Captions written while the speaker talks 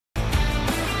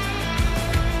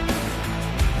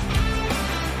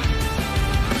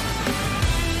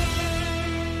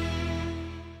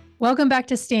Welcome back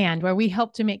to Stand, where we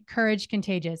help to make courage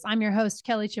contagious. I'm your host,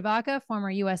 Kelly Tshibaka, former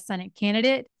U.S. Senate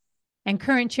candidate and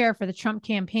current chair for the Trump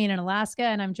campaign in Alaska.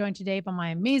 And I'm joined today by my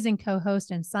amazing co-host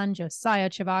and son,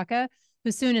 Josiah Tshibaka,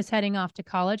 who soon is heading off to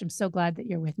college. I'm so glad that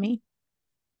you're with me.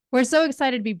 We're so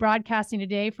excited to be broadcasting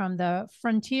today from the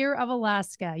frontier of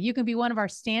Alaska. You can be one of our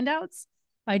standouts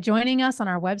by joining us on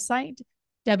our website,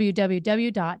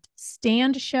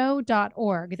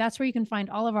 www.standshow.org. That's where you can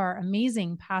find all of our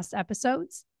amazing past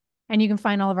episodes. And you can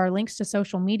find all of our links to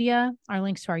social media, our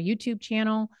links to our YouTube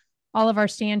channel, all of our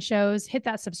stand shows. Hit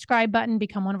that subscribe button,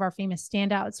 become one of our famous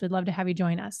standouts. We'd love to have you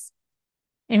join us.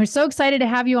 And we're so excited to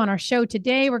have you on our show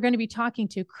today. We're going to be talking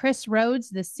to Chris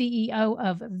Rhodes, the CEO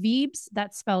of Veebs.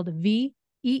 That's spelled Veebs.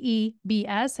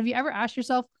 Have you ever asked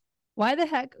yourself, why the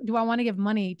heck do I want to give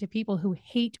money to people who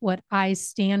hate what I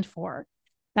stand for?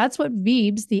 That's what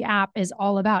Veebs, the app, is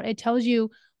all about. It tells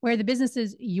you where the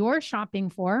businesses you're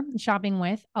shopping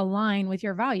with, align with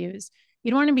your values.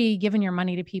 You don't want to be giving your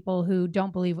money to people who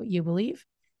don't believe what you believe.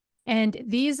 And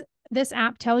this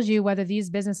app tells you whether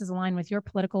these businesses align with your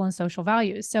political and social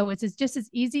values. So it's just as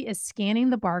easy as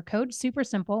scanning the barcode, super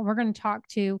simple. We're going to talk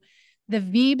to the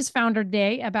Veebs founder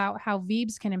today about how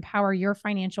Veebs can empower your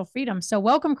financial freedom. So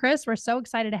welcome, Chris. We're so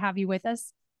excited to have you with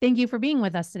us. Thank you for being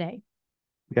with us today.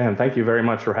 Yeah, and thank you very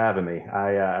much for having me.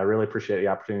 I really appreciate the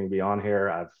opportunity to be on here.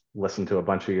 I've listened to a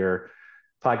bunch of your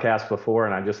podcasts before,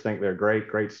 and I just think they're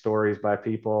great stories by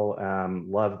people.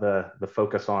 Love the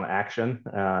focus on action,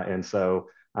 and so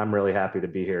I'm really happy to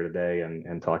be here today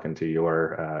and talking to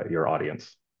your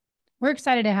audience. We're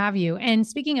excited to have you. And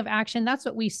speaking of action, that's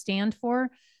what we stand for.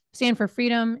 Stand for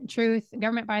freedom, truth,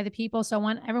 government by the people. So I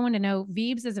want everyone to know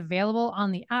Veebs is available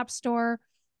on the App Store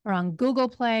or on Google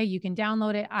Play. You can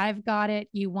download it. I've got it.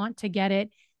 You want to get it.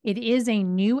 It is a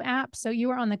new app. So you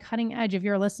are on the cutting edge. If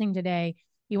you're listening today,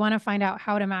 you want to find out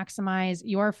how to maximize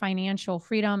your financial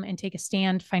freedom and take a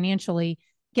stand financially.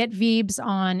 Get Veebs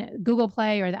on Google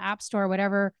Play or the App Store,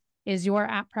 whatever is your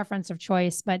app preference of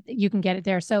choice, but you can get it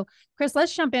there. So Chris,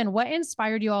 let's jump in. What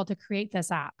inspired you all to create this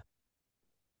app?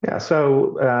 Yeah,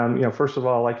 so first of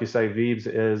all, like you say, Veebs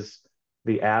is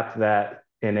the app that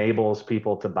enables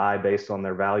people to buy based on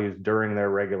their values during their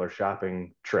regular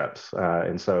shopping trips.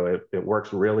 And so it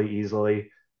works really easily.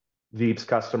 Veebs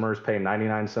customers pay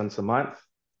 99 cents a month.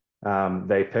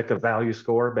 They pick a value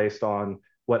score based on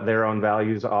what their own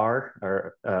values are,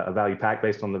 or a value pack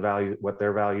based on what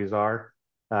their values are.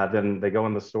 Then they go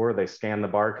in the store, they scan the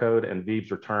barcode, and Veebs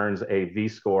returns a V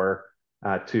score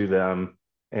to them.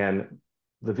 And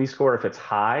the V score, if it's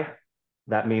high,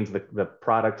 that means the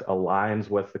product aligns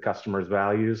with the customer's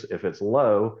values. If it's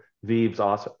low, Veebs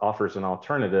offers an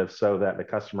alternative so that the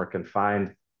customer can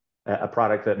find a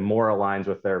product that more aligns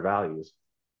with their values.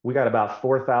 We got about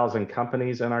 4,000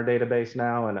 companies in our database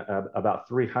now and about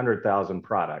 300,000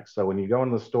 products. So when you go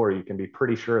in the store, you can be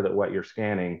pretty sure that what you're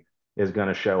scanning is going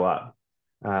to show up.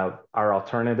 Our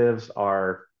alternatives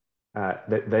are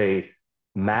that they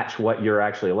match what you're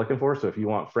actually looking for. So if you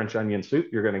want French onion soup,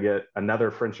 you're going to get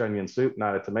another French onion soup,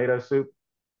 not a tomato soup.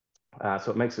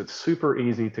 So it makes it super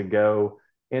easy to go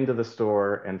into the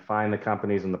store and find the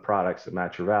companies and the products that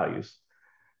match your values.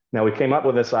 Now, we came up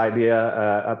with this idea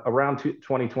around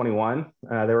 2021.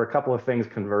 There were a couple of things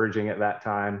converging at that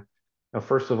time. Now,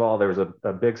 first of all, there was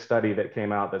a big study that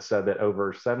came out that said that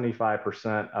over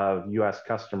 75% of US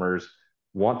customers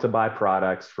want to buy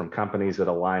products from companies that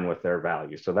align with their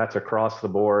values. So that's across the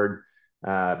board,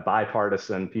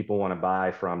 bipartisan. People want to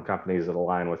buy from companies that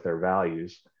align with their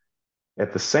values.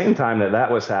 At the same time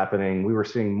that was happening, we were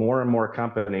seeing more and more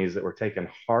companies that were taking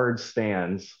hard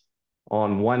stands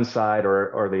on one side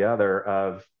or the other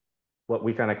of what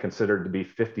we kind of considered to be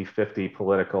 50-50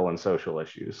 political and social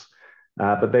issues.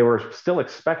 But they were still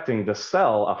expecting to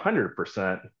sell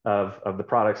 100% of the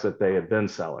products that they had been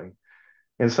selling.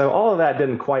 And so all of that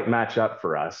didn't quite match up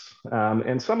for us.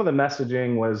 And some of the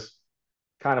messaging was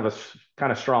kind of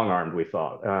strong-armed, we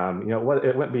thought.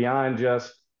 It went beyond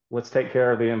just let's take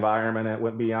care of the environment. It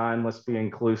went beyond let's be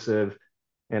inclusive.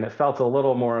 And it felt a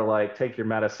little more like take your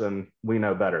medicine, we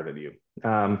know better than you.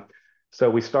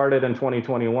 So we started in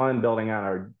 2021 building out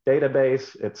our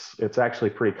database. It's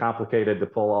actually pretty complicated to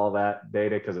pull all that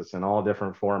data because it's in all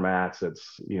different formats.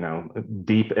 It's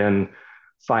deep in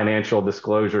financial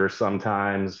disclosure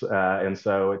sometimes. And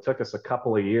so it took us a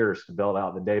couple of years to build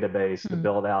out the database, to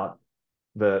build out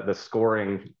the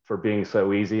scoring for being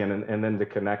so easy, and then to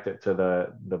connect it to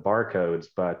the barcodes.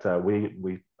 But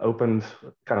we opened,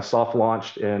 kind of soft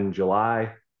launched in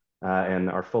July, and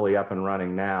are fully up and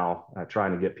running now,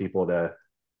 trying to get people to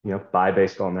buy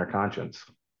based on their conscience.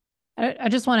 I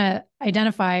just want to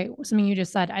identify something you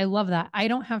just said. I love that. I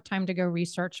don't have time to go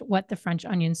research what the French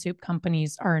onion soup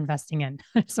companies are investing in.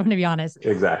 So I'm going to be honest.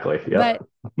 Exactly. But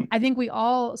I think we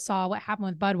all saw what happened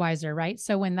with Budweiser, right?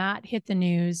 So when that hit the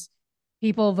news,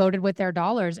 people voted with their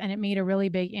dollars and it made a really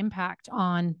big impact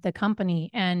on the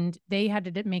company. And they had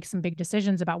to make some big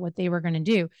decisions about what they were going to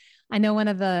do. I know one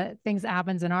of the things that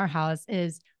happens in our house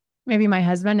is maybe my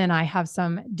husband and I have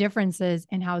some differences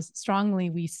in how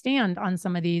strongly we stand on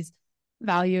some of these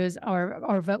values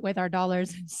or vote with our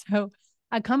dollars. So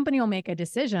a company will make a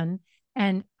decision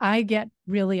and I get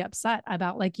really upset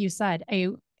about, like you said,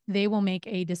 they will make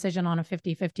a decision on a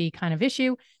 50-50 kind of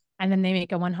issue. And then they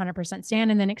make a 100%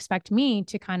 stand and then expect me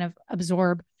to kind of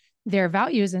absorb their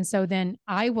values. And so then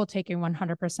I will take a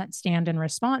 100% stand in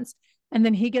response. And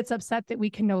then he gets upset that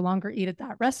we can no longer eat at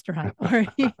that restaurant, or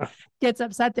he gets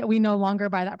upset that we no longer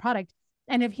buy that product.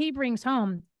 And if he brings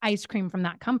home ice cream from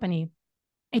that company,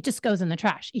 it just goes in the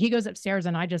trash. He goes upstairs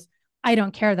and I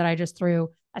don't care that I just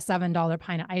threw a $7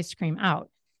 pint of ice cream out.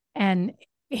 And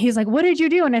he's like, what did you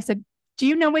do? And I said, do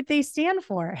you know what they stand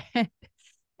for?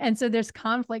 And so there's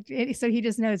conflict. So he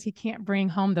just knows he can't bring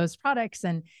home those products.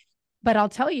 But I'll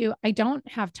tell you, I don't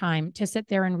have time to sit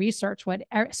there and research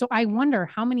so I wonder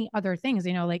how many other things,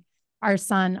 like our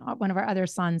son, one of our other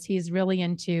sons, he's really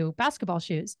into basketball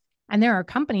shoes. And there are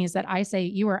companies that I say,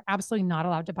 you are absolutely not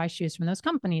allowed to buy shoes from those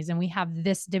companies. And we have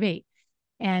this debate.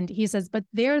 And he says, but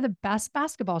they're the best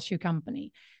basketball shoe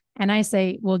company. And I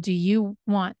say, well, do you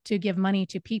want to give money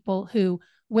to people who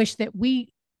wish that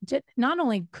we not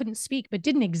only couldn't speak, but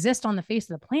didn't exist on the face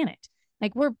of the planet?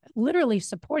 Like, we're literally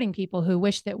supporting people who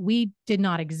wish that we did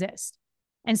not exist.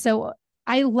 And so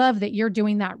I love that you're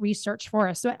doing that research for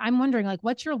us. So I'm wondering, like,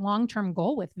 what's your long-term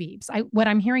goal with Veebs? What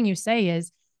I'm hearing you say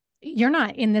is you're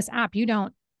not in this app. You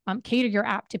don't cater your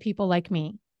app to people like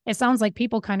me. It sounds like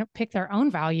people kind of pick their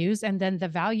own values and then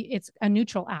it's a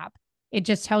neutral app. It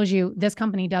just tells you this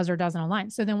company does or doesn't align.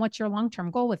 So then what's your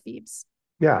long-term goal with Veebs?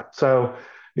 Yeah. So,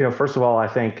 first of all, I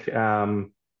think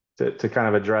to kind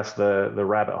of address the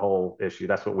rabbit hole issue,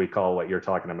 that's what we call what you're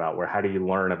talking about, where how do you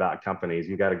learn about companies?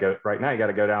 You got to go right now, you got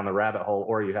to go down the rabbit hole,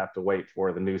 or you have to wait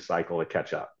for the news cycle to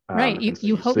catch up. Right.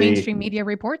 You hope mainstream media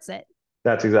reports it.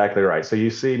 That's exactly right. So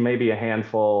you see maybe a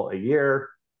handful a year,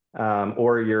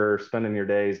 or you're spending your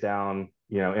days down,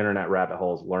 internet rabbit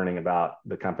holes learning about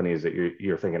the companies that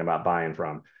you're thinking about buying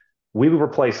from. We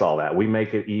replace all that. We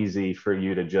make it easy for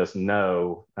you to just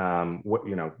know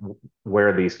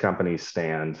where these companies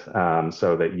stand,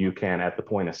 so that you can, at the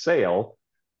point of sale,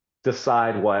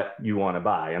 decide what you want to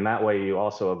buy. And that way you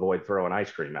also avoid throwing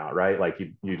ice cream out, right? Like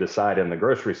you decide in the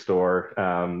grocery store,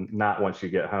 not once you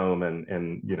get home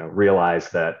and realize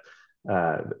that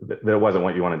that wasn't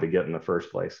what you wanted to get in the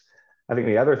first place. I think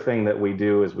the other thing that we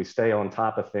do is we stay on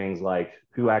top of things like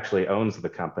who actually owns the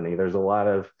company. There's a lot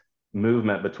of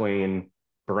movement between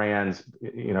brands,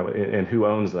 and who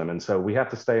owns them. And so we have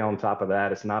to stay on top of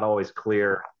that. It's not always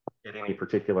clear at any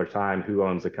particular time who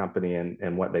owns the company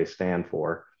and what they stand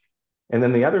for. And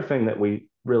then the other thing that we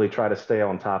really try to stay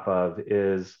on top of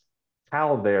is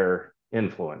how they're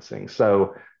influencing.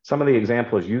 So some of the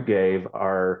examples you gave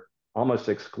are almost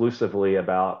exclusively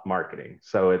about marketing.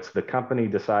 So it's the company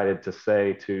decided to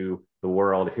say to the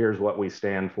world, here's what we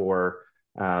stand for.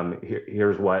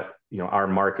 Here's what our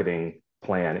marketing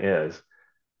plan is.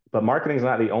 But marketing is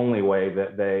not the only way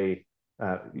that they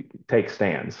take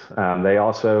stands. They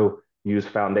also use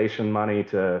foundation money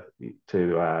to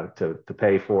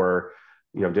pay for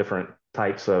different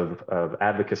types of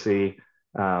advocacy.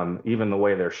 Even the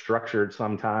way they're structured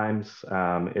sometimes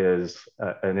is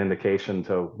an indication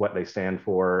to what they stand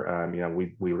for.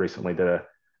 We recently did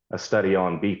a study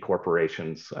on B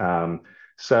corporations.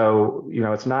 So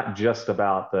it's not just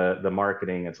about the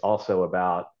marketing; it's also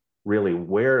about really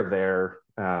where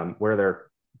they're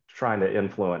trying to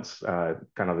influence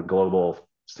kind of the global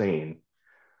scene.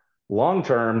 Long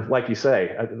term, like you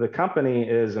say, the company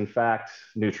is in fact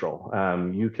neutral.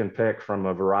 You can pick from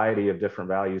a variety of different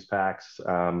values packs,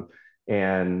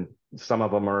 and some of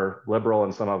them are liberal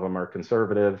and some of them are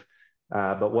conservative.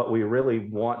 But what we really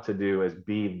want to do is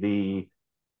be the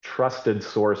trusted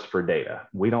source for data.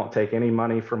 We don't take any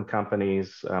money from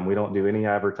companies. We don't do any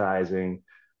advertising.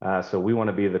 So we want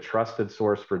to be the trusted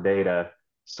source for data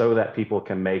so that people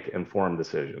can make informed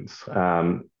decisions.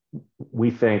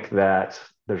 We think that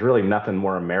there's really nothing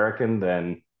more American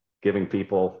than giving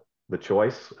people the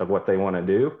choice of what they want to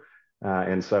do.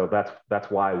 And so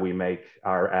that's why we make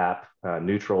our app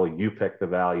neutral. You pick the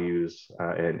values,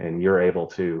 and you're able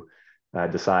to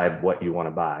decide what you want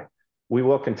to buy. We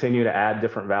will continue to add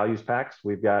different values packs.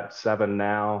 We've got 7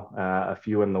 now, a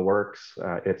few in the works.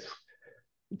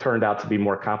 turned out to be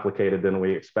more complicated than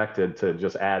we expected to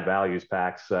just add values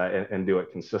packs and do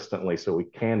it consistently so we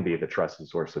can be the trusted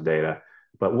source of data.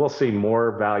 But we'll see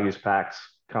more values packs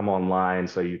come online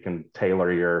so you can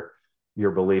tailor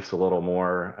your beliefs a little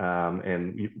more.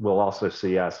 And we'll also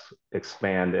see us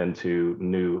expand into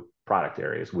new product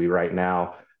areas. We right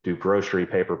now do grocery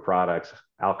paper products,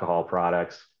 alcohol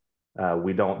products.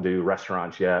 We don't do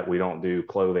restaurants yet. We don't do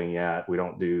clothing yet. We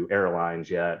don't do airlines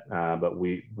yet, but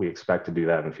we expect to do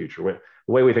that in the future.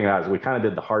 The way we think about it is we kind of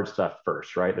did the hard stuff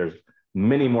first, right? There's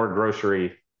many more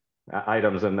grocery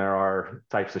items than there are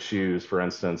types of shoes, for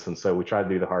instance. And so we try to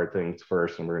do the hard things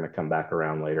first, and we're going to come back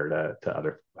around later to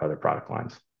other product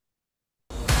lines.